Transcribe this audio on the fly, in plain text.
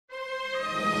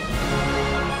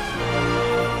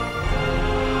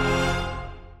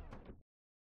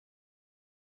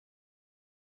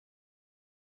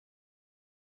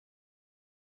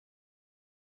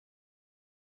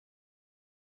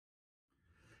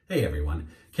Hey everyone,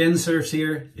 Kensurfs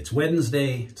here. It's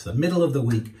Wednesday, it's the middle of the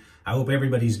week. I hope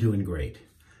everybody's doing great.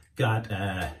 Got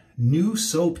a new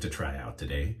soap to try out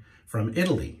today from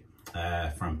Italy,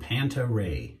 from Panta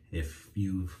Rei. If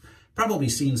you've probably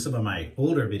seen some of my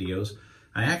older videos,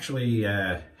 I actually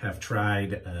have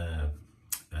tried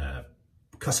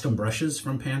custom brushes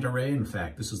from Panta Rei. In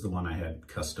fact, this is the one I had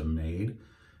custom made,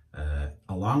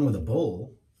 along with a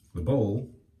bowl,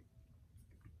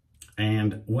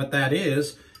 and what that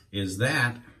is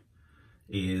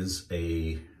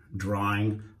a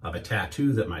drawing of a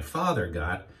tattoo that my father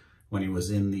got when he was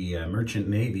in the Merchant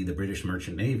Navy, the British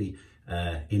Merchant Navy,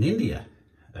 in India.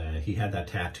 He had that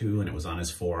tattoo and it was on his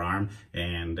forearm,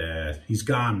 and he's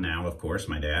gone now, of course,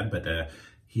 my dad, but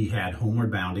he had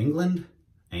Homeward Bound England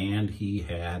and he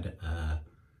had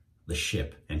the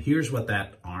ship. And here's what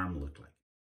that arm looked like.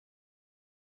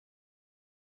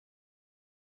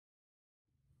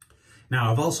 Now,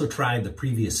 I've also tried the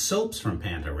previous soaps from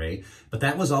Panta Rei, but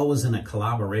that was always in a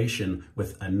collaboration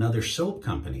with another soap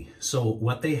company. So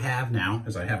what they have now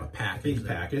is I have a big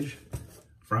package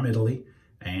from Italy,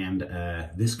 and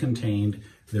this contained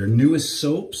their newest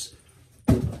soaps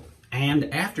and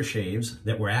aftershaves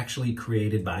that were actually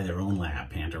created by their own lab,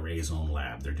 Panta Rei's own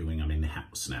lab. They're doing them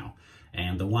in-house now.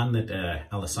 And the one that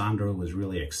Alessandro was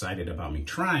really excited about me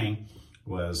trying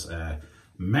was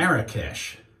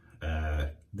Marrakech.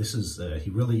 This is, he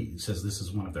really says this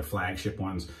is one of their flagship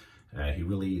ones. He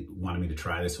really wanted me to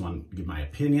try this one, give my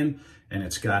opinion. And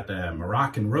it's got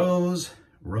Moroccan rose,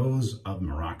 rose of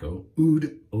Morocco,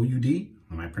 oud, O-U-D,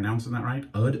 am I pronouncing that right?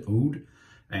 Oud,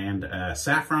 and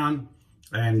saffron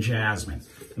and jasmine.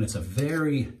 And it's a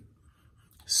very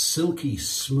silky,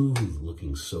 smooth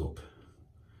looking soap.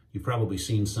 You've probably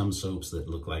seen some soaps that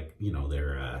look like, you know,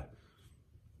 they're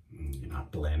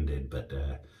not blended, but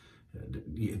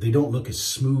they don't look as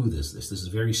smooth as this. This is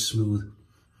very smooth.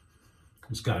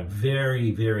 It's got a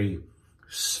very, very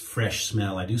fresh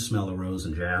smell. I do smell the rose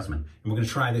and jasmine. And we're going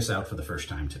to try this out for the first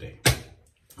time today.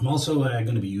 I'm also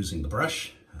going to be using the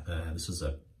brush. This is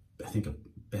I think a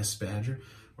Best Badger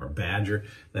or Badger.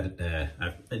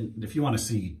 And if you want to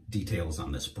see details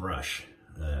on this brush,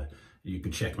 you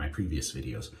can check my previous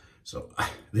videos. So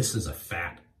this is a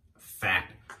fat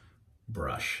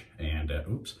brush. And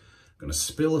oops. Gonna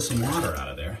spill some water out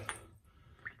of there.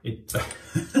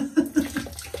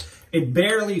 It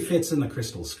barely fits in the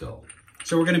crystal skull.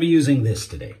 So we're gonna be using this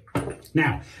today.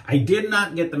 Now, I did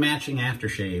not get the matching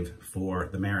aftershave for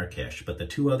the Marrakech, but the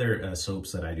two other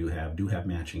soaps that I do have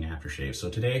matching aftershave.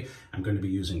 So today I'm going to be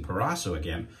using Parasso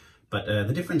again, but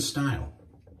the different style.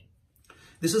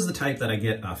 This is the type that I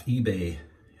get off eBay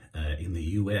in the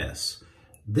US.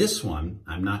 This one,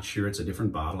 I'm not sure, it's a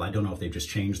different bottle. I don't know if they've just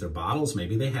changed their bottles.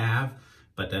 Maybe they have,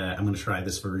 but I'm going to try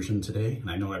this version today. And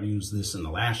I know I've used this in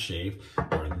the last shave,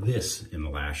 or this in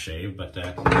the last shave, but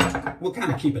we'll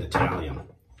kind of keep it Italian.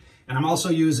 And I'm also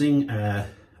using a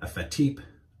Fatip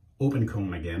open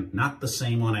comb again. Not the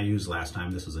same one I used last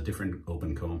time. This was a different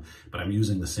open comb, but I'm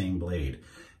using the same blade.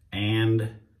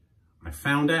 And I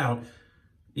found out,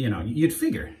 you know, you'd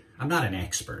figure, I'm not an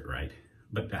expert, right?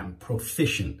 But I'm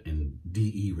proficient in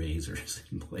DE razors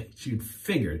and blades. You'd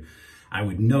figured I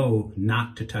would know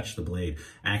not to touch the blade.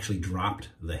 I actually dropped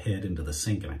the head into the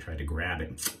sink and I tried to grab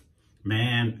it.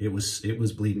 Man, it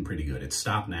was bleeding pretty good. It's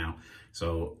stopped now.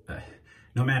 So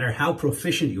no matter how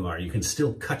proficient you are, you can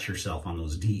still cut yourself on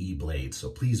those DE blades.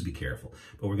 So please be careful.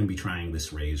 But we're going to be trying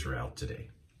this razor out today.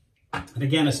 And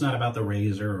again, it's not about the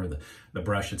razor or the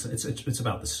brush. It's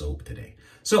about the soap today.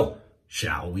 So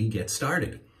shall we get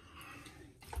started?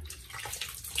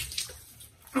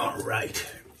 All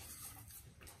right.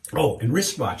 Oh, and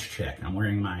wristwatch check. I'm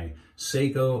wearing my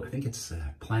Seiko, I think it's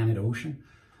Planet Ocean,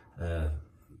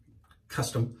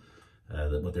 custom,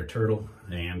 with their turtle.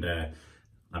 And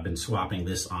I've been swapping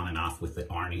this on and off with the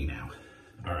Arnie now.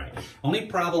 All right. Only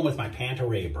problem with my Panta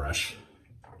Rei brush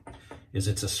is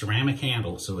it's a ceramic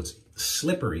handle, so it's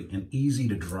slippery and easy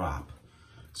to drop.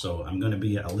 So I'm going to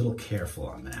be a little careful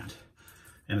on that.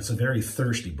 And it's a very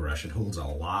thirsty brush. It holds a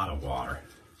lot of water.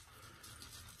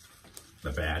 The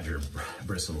Badger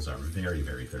bristles are very,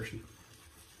 very thirsty.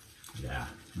 Yeah,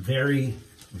 very,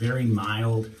 very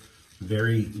mild,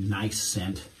 very nice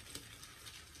scent.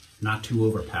 Not too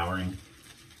overpowering.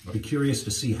 I'll be curious to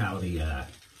see how the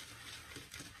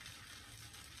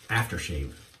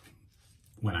aftershave,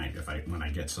 when I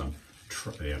get some,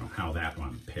 you know, how that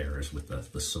one pairs with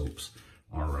the soaps.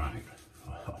 All right,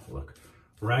 oh, look,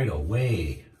 right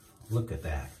away, look at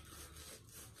that.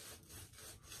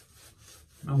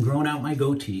 I'm growing out my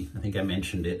goatee. I think I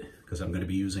mentioned it because I'm going to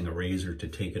be using a razor to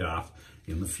take it off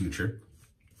in the future.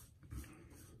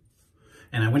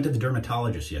 And I went to the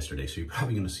dermatologist yesterday, so you're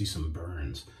probably going to see some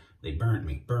burns. They burnt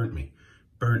me.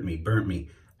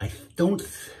 I don't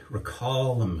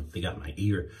recall them. They got my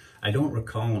ear. I don't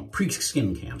recall them.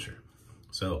 Pre-skin cancer.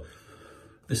 So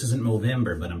this isn't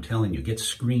Movember, but I'm telling you, get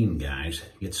screened, guys.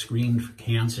 Get screened for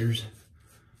cancers.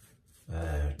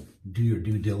 Do your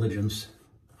due diligence.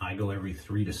 I go every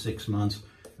 3 to 6 months,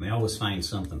 and they always find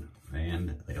something,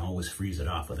 and they always freeze it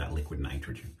off with that liquid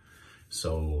nitrogen.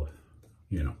 So,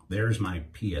 you know, there's my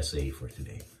PSA for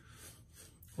today.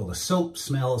 Well, the soap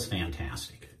smells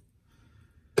fantastic.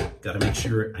 Got to make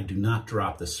sure I do not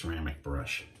drop the ceramic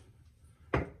brush.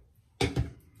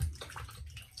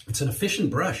 It's an efficient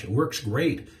brush. It works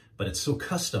great, but it's so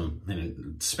custom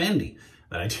and spendy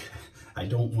that I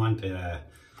don't want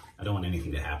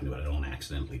anything to happen to it. I don't want to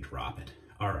accidentally drop it.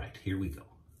 All right, here we go.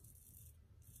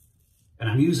 And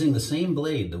I'm using the same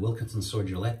blade, the Wilkinson Sword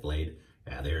Gillette blade.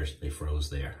 Yeah, they froze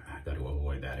there. I've got to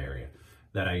avoid that area.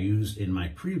 That I used in my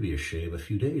previous shave a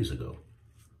few days ago.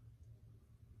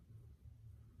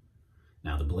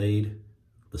 Now the blade,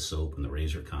 the soap, and the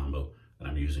razor combo that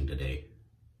I'm using today,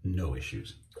 no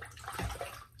issues.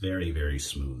 Very, very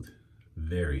smooth.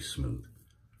 Very smooth.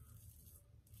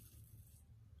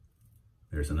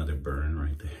 There's another burn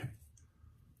right there.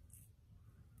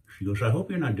 She goes, I hope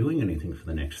you're not doing anything for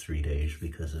the next 3 days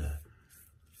because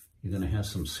you're going to have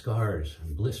some scars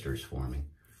and blisters forming.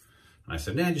 And I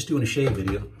said, nah, just doing a shave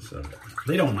video. So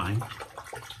they don't mind.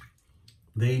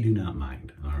 They do not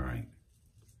mind. All right.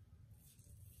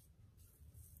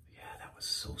 Yeah, that was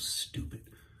so stupid.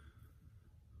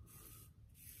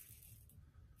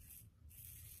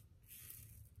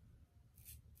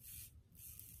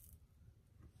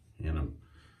 And I'm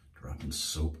dropping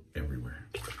soap everywhere.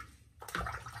 Yeah.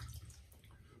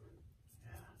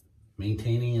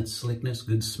 Maintaining its slickness,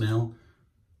 good smell.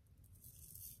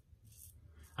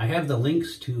 I have the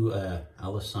links to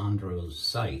Alessandro's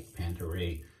site, Panta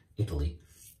Rei, Italy.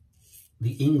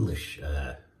 The English,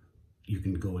 you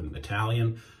can go in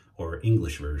Italian or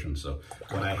English version. So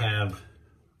what I have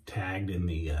tagged in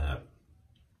the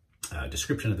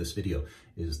description of this video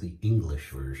is the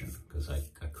English version, because I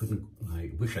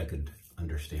wish I could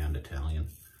understand Italian.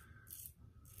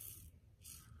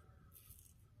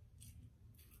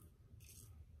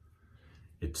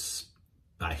 It's,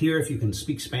 here if you can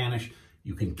speak Spanish,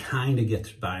 you can kind of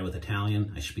get by with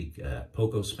Italian. I speak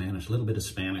poco Spanish, a little bit of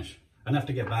Spanish, enough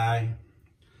to get by.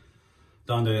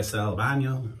 Donde está el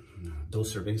baño?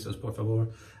 Dos cervezas, por favor.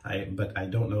 But I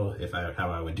don't know how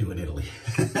I would do in Italy.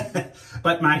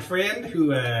 But my friend who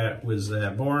was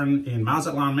born in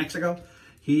Mazatlan, Mexico,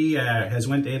 he has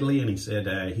went to Italy, and he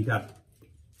said he got,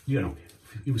 you know,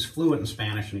 he was fluent in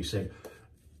Spanish, and he said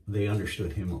they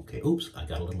understood him okay. Oops, I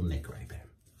got a little nick right there.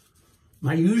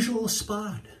 My usual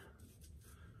spot.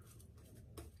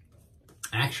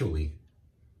 Actually,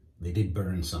 they did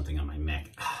burn something on my neck.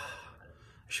 I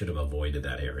should have avoided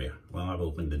that area. Well, I've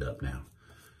opened it up now.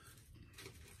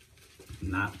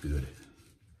 Not good.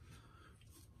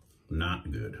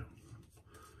 Not good.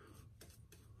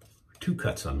 2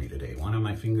 cuts on me today. One on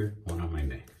my finger, one on my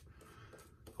neck.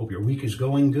 Hope your week is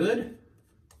going good.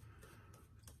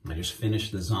 I just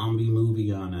finished the zombie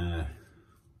movie on,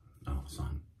 it's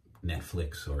on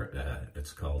Netflix, or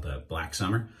it's called Black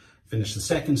Summer. Finished the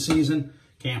 2nd season.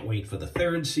 Can't wait for the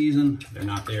 3rd season. They're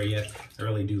not there yet. I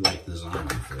really do like the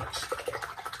zombie flicks.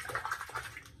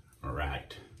 All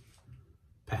right.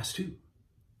 Pass 2.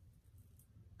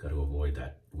 Got to avoid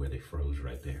that where they froze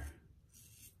right there.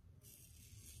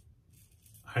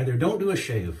 Either don't do a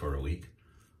shave for a week,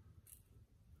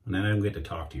 and then I don't get to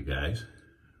talk to you guys,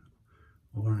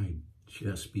 or I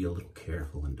just be a little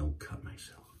careful and don't cut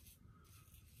myself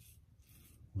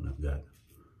when I've got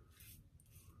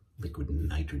liquid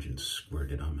nitrogen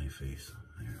squirted on my face.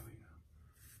 There we go.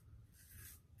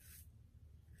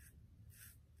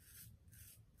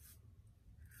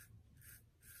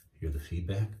 Hear the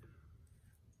feedback?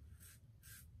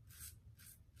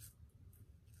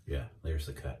 Yeah, there's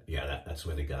the cut. Yeah, that's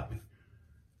where they got me.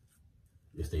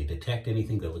 If they detect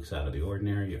anything that looks out of the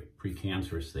ordinary or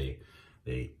precancerous, they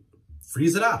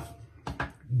freeze it off.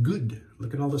 Good.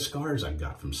 Look at all the scars I've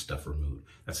got from stuff removed.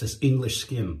 That's this English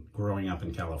skin growing up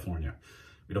in California.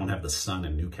 We don't have the sun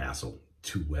in Newcastle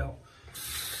too well.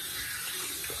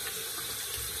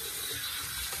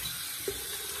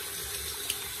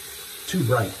 Too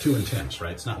bright, too intense,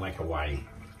 right? It's not like Hawaii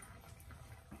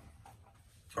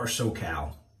or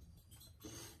SoCal.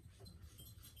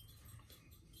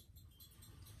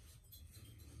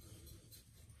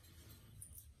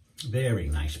 Very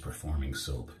nice performing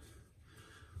soap.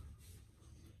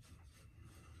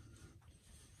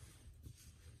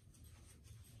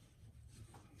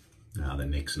 Now the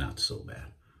nick's not so bad.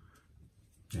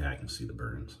 Yeah, I can see the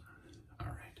burns. All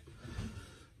right.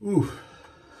 Ooh.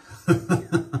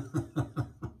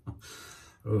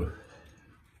 Ooh.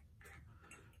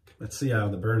 Let's see how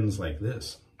the burns like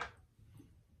this.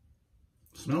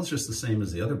 Smells just the same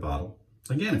as the other bottle.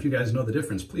 Again, if you guys know the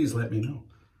difference, please let me know.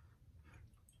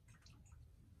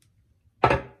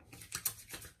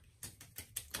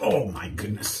 Oh my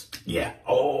goodness. Yeah.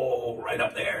 Oh, right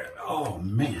up there. Oh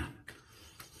man.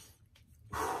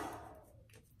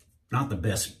 Not the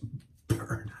best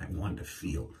burn I want to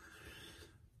feel.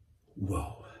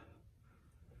 Whoa.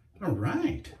 All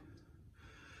right.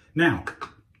 Now,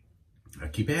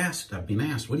 I've been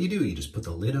asked, what do? You just put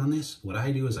the lid on this? What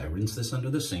I do is I rinse this under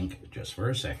the sink just for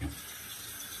a second.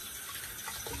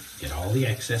 Get all the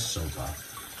excess soap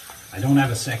off. I don't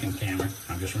have a second camera.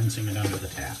 I'm just rinsing it under the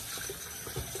tap.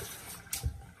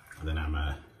 And then I'm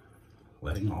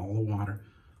letting all the water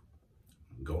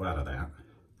go out of that.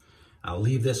 I'll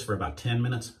leave this for about 10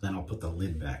 minutes, then I'll put the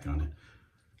lid back on it.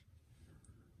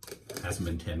 It hasn't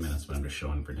been 10 minutes, but I'm just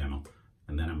showing for demo.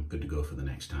 And then I'm good to go for the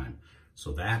next time.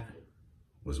 So that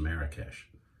was Marrakech.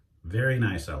 Very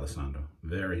nice, Alessandro.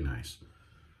 Very nice.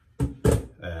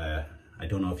 I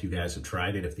don't know if you guys have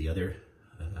tried it, if the other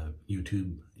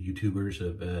YouTubers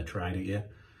have tried it yet.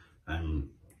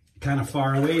 I'm kind of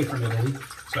far away from Italy,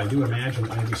 so I do imagine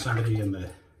maybe somebody in the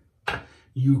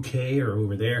UK or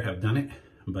over there have done it,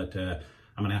 but I'm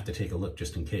gonna have to take a look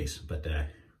just in case. But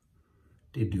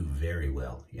did do very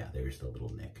well. Yeah, there's the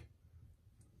little nick.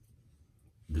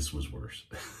 This was worse.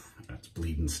 That's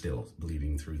bleeding still,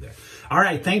 bleeding through there. All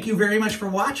right, thank you very much for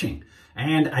watching.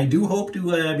 And I do hope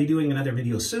to be doing another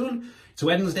video soon. It's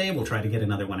Wednesday. We'll try to get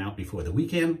another one out before the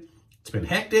weekend. It's been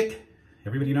hectic.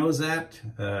 Everybody knows that.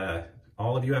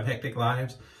 All of you have hectic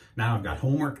lives. Now I've got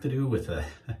homework to do with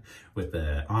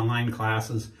online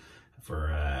classes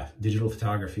for digital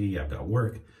photography. I've got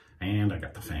work, and I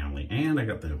got the family, and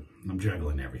I'm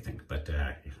juggling everything. But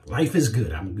life is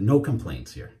good. No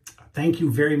complaints here. Thank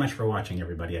you very much for watching,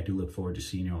 everybody. I do look forward to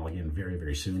seeing you all again very,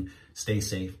 very soon. Stay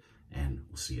safe, and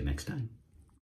we'll see you next time.